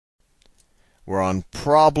We're on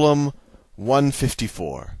problem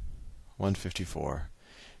 154. 154.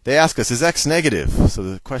 They ask us, is x negative? So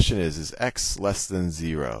the question is x less than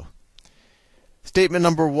 0? Statement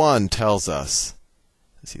number 1 tells us,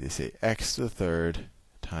 let's see, they say x to the third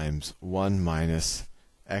times 1 minus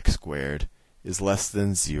x squared is less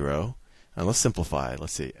than 0. And let's simplify it.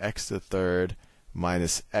 Let's say x to the third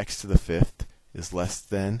minus x to the fifth is less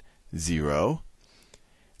than 0.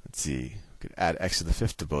 Let's see, we could add x to the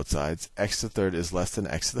fifth to both sides. X to the third is less than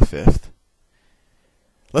x to the fifth.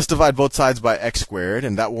 Let's divide both sides by x squared,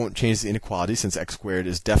 and that won't change the inequality since x squared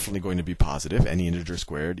is definitely going to be positive. Any integer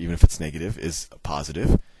squared, even if it's negative, is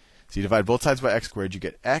positive. So you divide both sides by x squared, you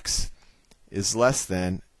get x is less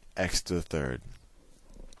than x to the third.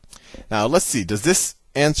 Now let's see, does this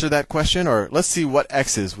answer that question? Or let's see what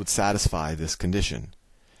x's would satisfy this condition.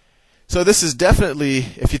 So this is definitely,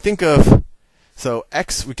 if you think of, so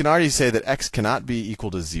x, we can already say that x cannot be equal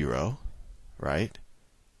to 0, right?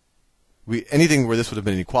 Anything where this would have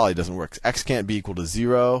been an equality doesn't work. X can't be equal to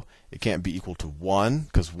 0, it can't be equal to 1,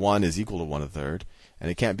 because 1 is equal to 1/3, and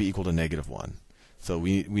it can't be equal to -1. So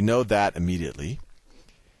we know that immediately.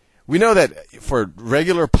 We know that for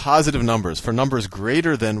regular positive numbers, for numbers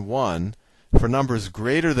greater than 1,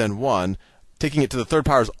 taking it to the third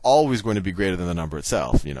power is always going to be greater than the number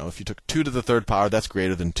itself. You know, if you took 2 to the third power, that's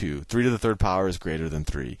greater than 2. 3 to the third power is greater than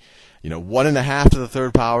 3. 1.5 to the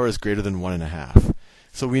third power is greater than 1.5.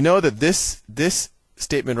 So we know that this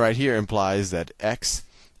statement right here implies that x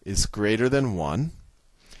is greater than 1.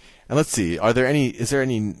 And let's see, is there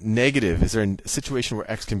any negative? Is there a situation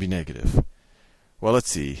where x can be negative? Well,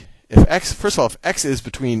 let's see. First of all, if x is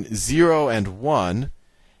between 0 and 1,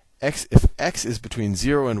 if x is between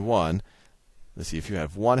 0 and 1, let's see, if you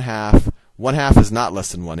have 1/2 is not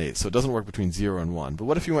less than 1/8, so it doesn't work between 0 and 1. But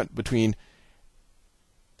what if you went between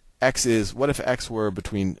what if x were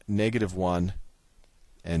between -1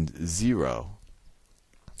 and 0?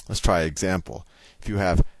 Let's try an example. If you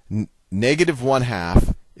have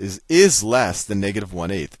 -1/2 is less than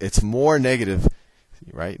 -1/8. It's more negative,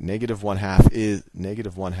 right?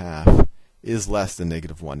 -1/2 is less than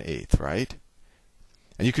 -1/8, right?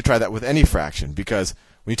 And you could try that with any fraction, because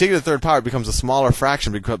when you take it to the third power, it becomes a smaller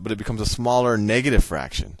fraction, but it becomes a smaller negative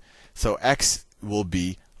fraction. So x will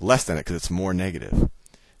be less than it because it's more negative.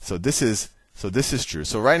 So this is true.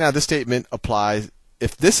 So right now this statement applies.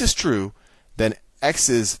 If this is true, then x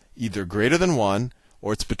is either greater than 1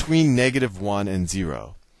 or it's between -1 and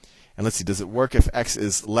 0. And let's see, does it work if x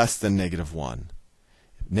is less than -1?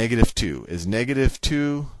 -2. Is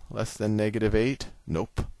 -2 less than -8?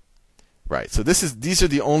 Nope. Right. So these are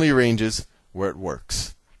the only ranges where it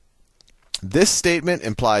works. This statement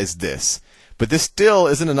implies this, but this still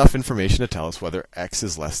isn't enough information to tell us whether x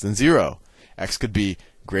is less than 0. X could be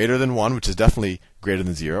greater than 1, which is definitely greater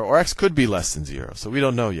than 0, or x could be less than 0. So we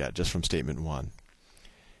don't know yet, just from statement 1.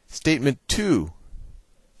 Statement 2.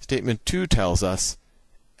 Statement 2 tells us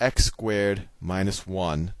x squared minus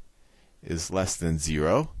 1 is less than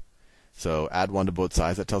 0. So add 1 to both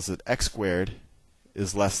sides. That tells us that x squared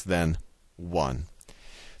is less than 1.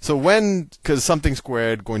 So because something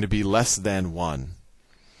squared going to be less than 1?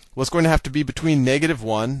 Well, it's going to have to be between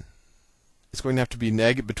 -1. It's going to have to be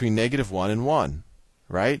between -1 and 1,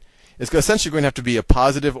 right? It's essentially going to have to be a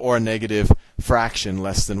positive or a negative fraction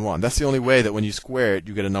less than 1. That's the only way that when you square it,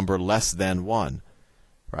 you get a number less than 1,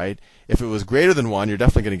 right? If it was greater than 1, you're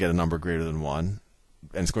definitely going to get a number greater than 1,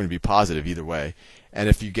 and it's going to be positive either way. And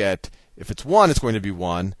if it's 1, it's going to be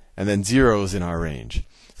 1, and then 0 is in our range.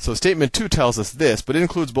 So statement 2 tells us this, but it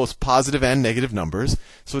includes both positive and negative numbers,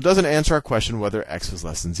 so it doesn't answer our question whether x was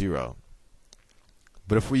less than 0.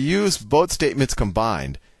 But if we use both statements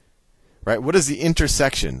combined, right, what is the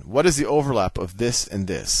intersection? What is the overlap of this and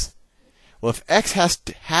this? Well, if x has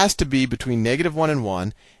to be between -1 and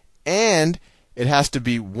 1, and it has to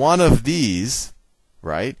be one of these,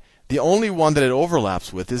 right, the only one that it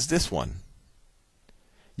overlaps with is this one.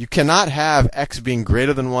 You cannot have x being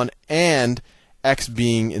greater than 1 and x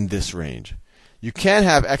being in this range. You can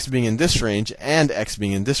have x being in this range and x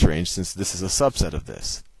being in this range, since this is a subset of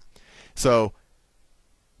this. So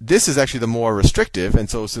this is actually the more restrictive, and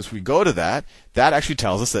so since we go to that actually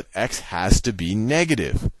tells us that x has to be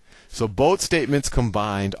negative. So both statements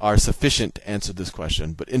combined are sufficient to answer this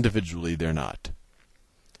question, but individually they're not.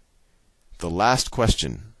 The last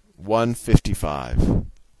question, 155.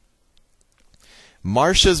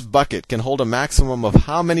 Marcia's bucket can hold a maximum of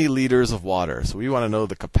how many liters of water? So we want to know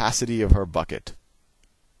the capacity of her bucket.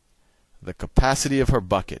 The capacity of her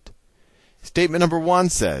bucket. Statement number 1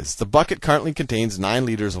 says the bucket currently contains 9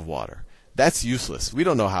 liters of water. that's useless. We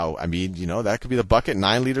don't know how. I mean, that could be the bucket.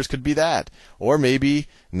 9 liters could be that. Or maybe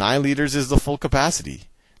 9 liters is the full capacity.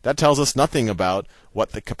 That tells us nothing about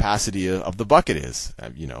what the capacity of the bucket is.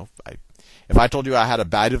 If I told you I had a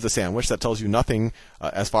bite of the sandwich, that tells you nothing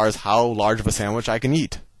as far as how large of a sandwich I can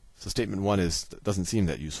eat. So statement 1 doesn't seem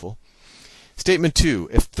that useful. Statement 2,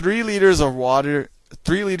 if 3 liters of water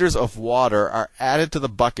are added to the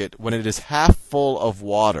bucket when it is half full of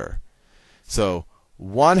water. So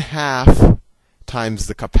 1/2 times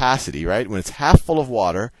the capacity, right? When it's half full of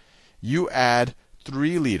water, you add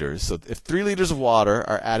 3 liters. So if 3 liters of water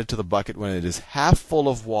are added to the bucket when it is half full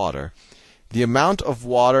of water, the amount of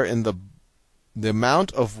water in the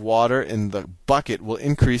bucket will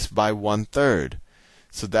increase by 1/3.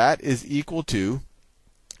 So that is equal to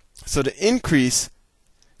to increase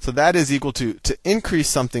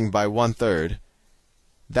something by 1/3.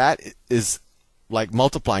 That is like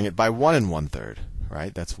multiplying it by 1 1/3,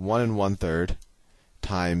 right? That's 1 1/3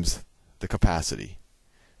 times the capacity.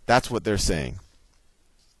 That's what they're saying.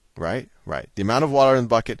 Right? Right. The amount of water in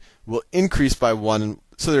the bucket will increase by 1.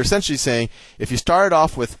 So they're essentially saying if you started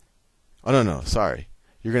off with, you're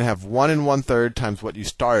going to have 1 1/3 times what you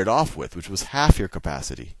started off with, which was half your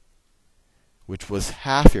capacity.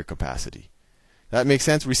 That makes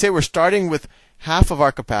sense? We say we're starting with half of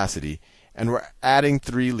our capacity, and we're adding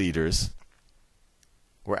 3 liters.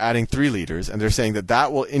 And they're saying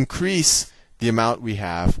that will increase the amount we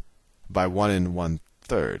have by 1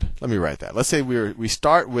 1/3. Let me write that. Let's say we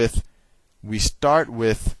start with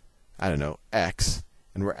x,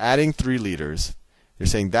 and we're adding 3 liters. They're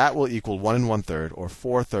saying that will equal 1 1/3 or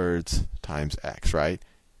 4/3 times x, right?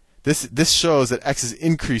 This shows that x is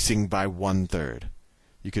increasing by 1/3.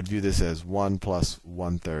 You could view this as 1 plus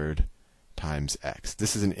 1/3 times x.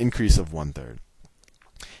 This is an increase of 1/3.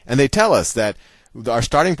 And they tell us that our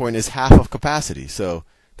starting point is half of capacity. So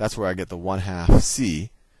that's where I get the 1/2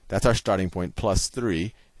 c. That's our starting point, plus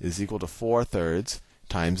 3 is equal to 4/3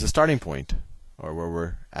 times the starting point, or where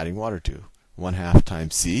we're adding water to. 1/2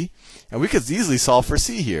 times c. And we could easily solve for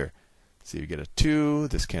c here. So you get a 2,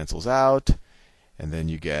 this cancels out, and then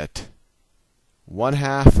you get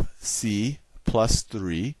 1/2 c plus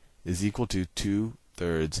 3 is equal to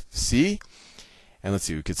 2/3 c. And let's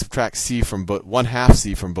see, we could subtract c from 1/2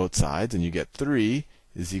 c from both sides, and you get 3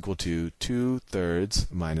 is equal to 2/3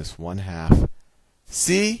 minus 1/2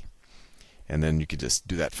 c. And then you could just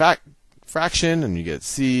do that fraction, and you get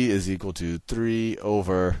c is equal to 3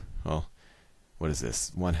 over, what is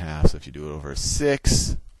this? 1/2. So if you do it over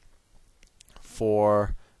 6,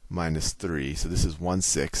 4 minus 3. So this is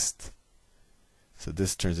 1/6. So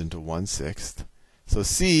this turns into 1/6. So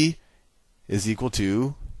c is equal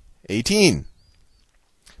to 18.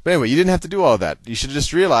 But anyway, you didn't have to do all that. You should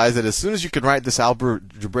just realize that as soon as you can write this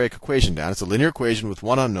algebraic equation down, it's a linear equation with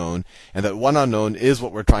one unknown, and that one unknown is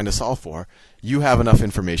what we're trying to solve for, you have enough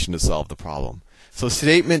information to solve the problem. So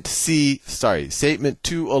statement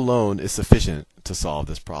 2 alone is sufficient to solve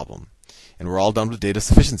this problem. And we're all done with data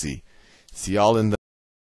sufficiency. See y'all in the